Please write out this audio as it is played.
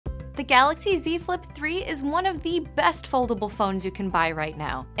The Galaxy Z Flip 3 is one of the best foldable phones you can buy right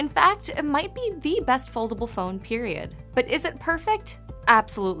now. In fact, it might be the best foldable phone, period. But is it perfect?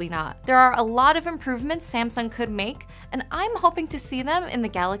 Absolutely not. There are a lot of improvements Samsung could make, and I'm hoping to see them in the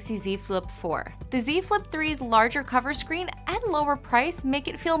Galaxy Z Flip 4. The Z Flip 3's larger cover screen and lower price make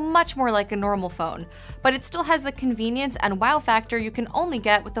it feel much more like a normal phone, but it still has the convenience and wow factor you can only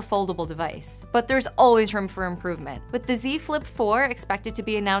get with a foldable device. But there's always room for improvement. With the Z Flip 4 expected to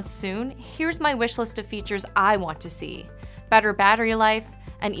be announced soon, here's my wish list of features I want to see. Better battery life,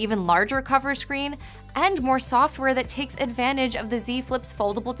 an even larger cover screen, and more software that takes advantage of the Z Flip's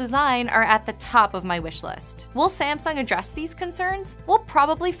foldable design are at the top of my wish list. Will Samsung address these concerns? We'll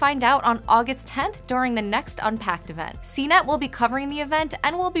probably find out on August 10th during the next Unpacked event. CNET will be covering the event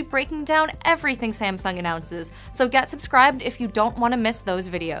and will be breaking down everything Samsung announces, so get subscribed if you don't want to miss those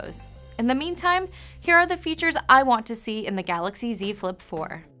videos. In the meantime, here are the features I want to see in the Galaxy Z Flip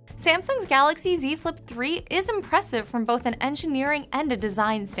 4. Samsung's Galaxy Z Flip 3 is impressive from both an engineering and a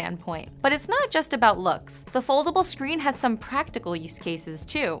design standpoint. But it's not just about looks. The foldable screen has some practical use cases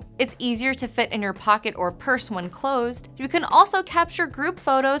too. It's easier to fit in your pocket or purse when closed. You can also capture group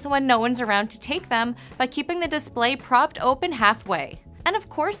photos when no one's around to take them by keeping the display propped open halfway. And of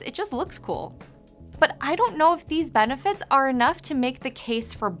course, it just looks cool. But I don't know if these benefits are enough to make the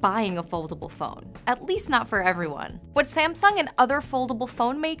case for buying a foldable phone. At least not for everyone. What Samsung and other foldable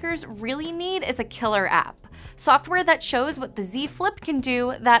phone makers really need is a killer app. Software that shows what the Z Flip can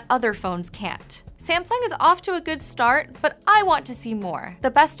do that other phones can't. Samsung is off to a good start, but I want to see more. The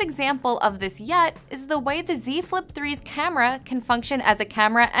best example of this yet is the way the Z Flip 3's camera can function as a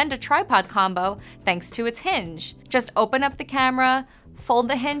camera and a tripod combo thanks to its hinge. Just open up the camera, fold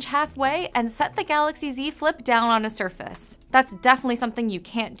the hinge halfway, and set the Galaxy Z Flip down on a surface. That's definitely something you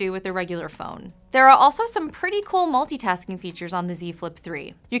can't do with a regular phone. There are also some pretty cool multitasking features on the Z Flip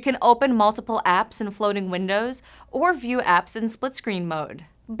 3. You can open multiple apps in floating windows or view apps in split screen mode.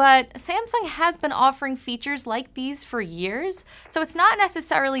 But Samsung has been offering features like these for years, so it's not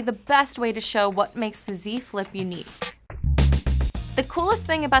necessarily the best way to show what makes the Z Flip unique. The coolest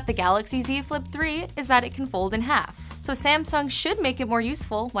thing about the Galaxy Z Flip 3 is that it can fold in half, so Samsung should make it more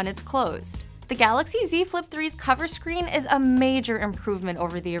useful when it's closed. The Galaxy Z Flip 3's cover screen is a major improvement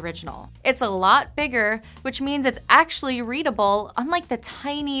over the original. It's a lot bigger, which means it's actually readable, unlike the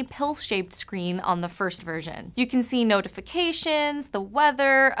tiny pill-shaped screen on the first version. You can see notifications, the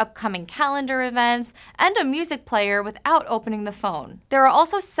weather, upcoming calendar events, and a music player without opening the phone. There are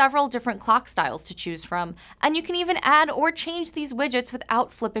also several different clock styles to choose from, and you can even add or change these widgets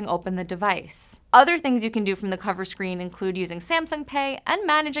without flipping open the device. Other things you can do from the cover screen include using Samsung Pay and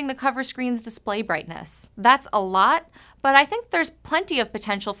managing the cover screen's display brightness. That's a lot, but I think there's plenty of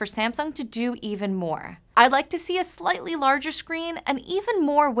potential for Samsung to do even more. I'd like to see a slightly larger screen and even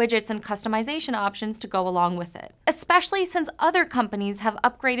more widgets and customization options to go along with it, especially since other companies have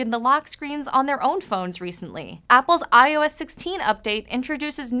upgraded the lock screens on their own phones recently. Apple's iOS 16 update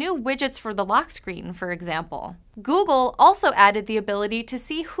introduces new widgets for the lock screen, for example. Google also added the ability to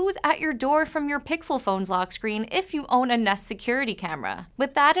see who's at your door from your Pixel phone's lock screen if you own a Nest security camera.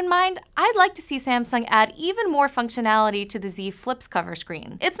 With that in mind, I'd like to see Samsung add even more functionality to the Z Flip's cover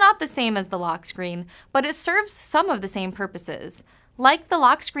screen. It's not the same as the lock screen, but it serves some of the same purposes. Like the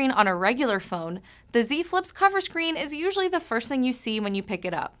lock screen on a regular phone, the Z Flip's cover screen is usually the first thing you see when you pick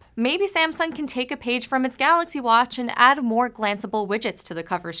it up. Maybe Samsung can take a page from its Galaxy Watch and add more glanceable widgets to the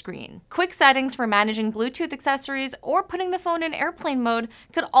cover screen. Quick settings for managing Bluetooth accessories or putting the phone in airplane mode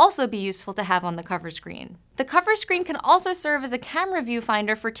could also be useful to have on the cover screen. The cover screen can also serve as a camera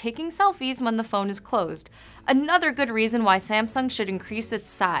viewfinder for taking selfies when the phone is closed, another good reason why Samsung should increase its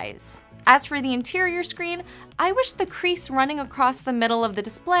size. As for the interior screen, I wish the crease running across the middle of the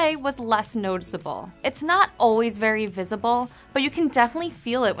display was less noticeable. It's not always very visible, but you can definitely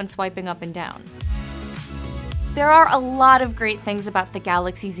feel it when swiping up and down. There are a lot of great things about the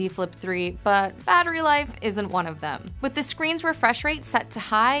Galaxy Z Flip 3, but battery life isn't one of them. With the screen's refresh rate set to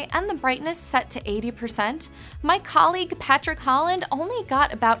high and the brightness set to 80%, my colleague Patrick Holland only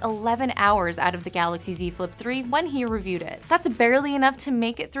got about 11 hours out of the Galaxy Z Flip 3 when he reviewed it. That's barely enough to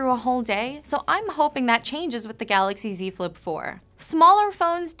make it through a whole day, so I'm hoping that changes with the Galaxy Z Flip 4. Smaller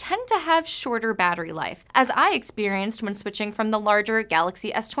phones tend to have shorter battery life, as I experienced when switching from the larger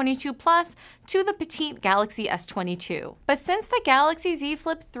Galaxy S22 Plus to the petite Galaxy S22. But since the Galaxy Z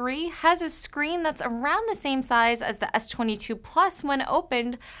Flip 3 has a screen that's around the same size as the S22 Plus when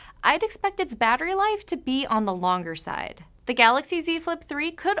opened, I'd expect its battery life to be on the longer side. The Galaxy Z Flip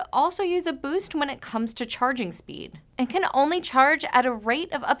 3 could also use a boost when it comes to charging speed. It can only charge at a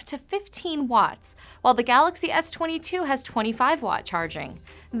rate of up to 15 watts, while the Galaxy S22 has 25-watt charging.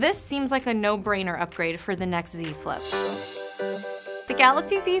 This seems like a no-brainer upgrade for the next Z Flip. The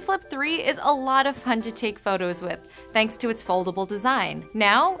Galaxy Z Flip 3 is a lot of fun to take photos with, thanks to its foldable design.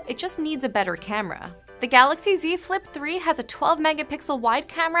 Now, it just needs a better camera. The Galaxy Z Flip 3 has a 12-megapixel wide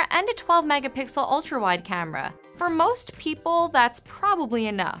camera and a 12-megapixel ultra-wide camera. For most people, that's probably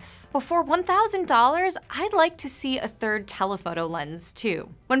enough. But for $1,000, I'd like to see a third telephoto lens too.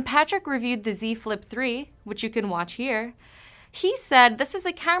 When Patrick reviewed the Z Flip 3, which you can watch here, he said this is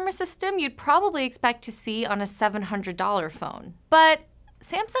a camera system you'd probably expect to see on a $700 phone. But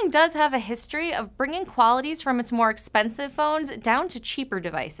Samsung does have a history of bringing qualities from its more expensive phones down to cheaper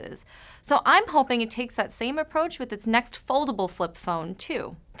devices, so I'm hoping it takes that same approach with its next foldable flip phone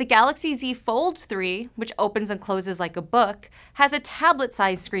too. The Galaxy Z Fold 3, which opens and closes like a book, has a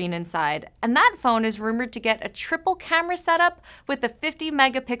tablet-sized screen inside, and that phone is rumored to get a triple camera setup with a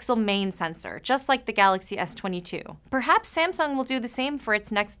 50-megapixel main sensor, just like the Galaxy S22. Perhaps Samsung will do the same for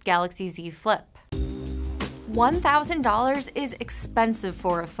its next Galaxy Z Flip. $1,000 is expensive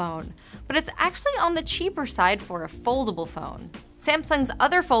for a phone, but it's actually on the cheaper side for a foldable phone. Samsung's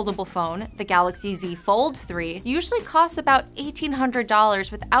other foldable phone, the Galaxy Z Fold 3, usually costs about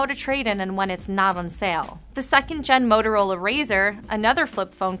 $1,800 without a trade-in and when it's not on sale. The second-gen Motorola Razr, another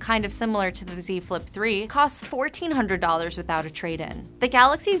flip phone kind of similar to the Z Flip 3, costs $1,400 without a trade-in. The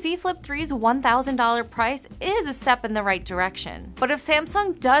Galaxy Z Flip 3's $1,000 price is a step in the right direction. But if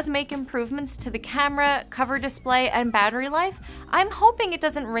Samsung does make improvements to the camera, cover display, and battery life, I'm hoping it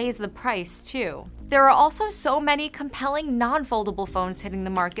doesn't raise the price too. There are also so many compelling non-foldable phones hitting the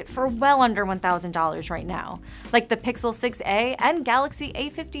market for well under $1,000 right now, like the Pixel 6a and Galaxy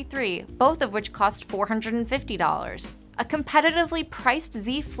A53, both of which cost $450. A competitively priced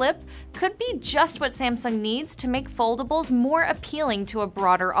Z Flip could be just what Samsung needs to make foldables more appealing to a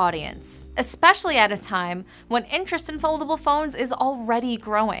broader audience, especially at a time when interest in foldable phones is already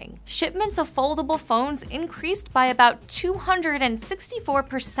growing. Shipments of foldable phones increased by about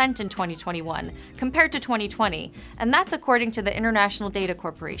 264% in 2021 compared to 2020, and that's according to the International Data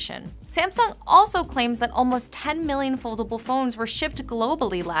Corporation. Samsung also claims that almost 10 million foldable phones were shipped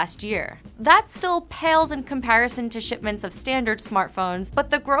globally last year. That still pales in comparison to shipments of standard smartphones, but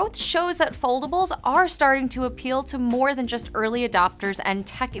the growth shows that foldables are starting to appeal to more than just early adopters and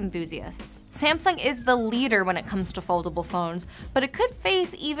tech enthusiasts. Samsung is the leader when it comes to foldable phones, but it could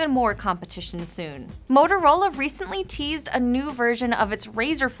face even more competition soon. Motorola recently teased a new version of its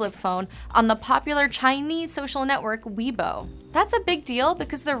Razr flip phone on the popular Chinese social network Weibo. That's a big deal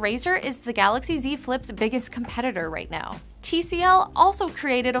because the Razr is the Galaxy Z Flip's biggest competitor right now. TCL also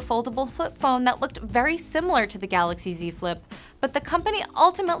created a foldable flip phone that looked very similar to the Galaxy Z Flip, but the company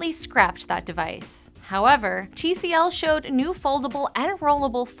ultimately scrapped that device. However, TCL showed new foldable and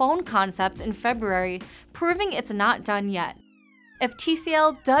rollable phone concepts in February, proving it's not done yet. If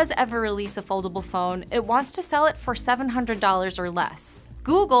TCL does ever release a foldable phone, it wants to sell it for $700 or less.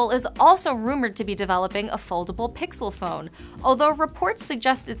 Google is also rumored to be developing a foldable Pixel phone, although reports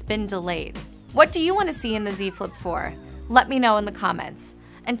suggest it's been delayed. What do you want to see in the Z Flip 4? Let me know in the comments.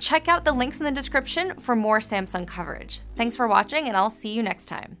 And check out the links in the description for more Samsung coverage. Thanks for watching, and I'll see you next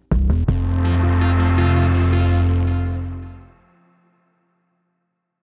time.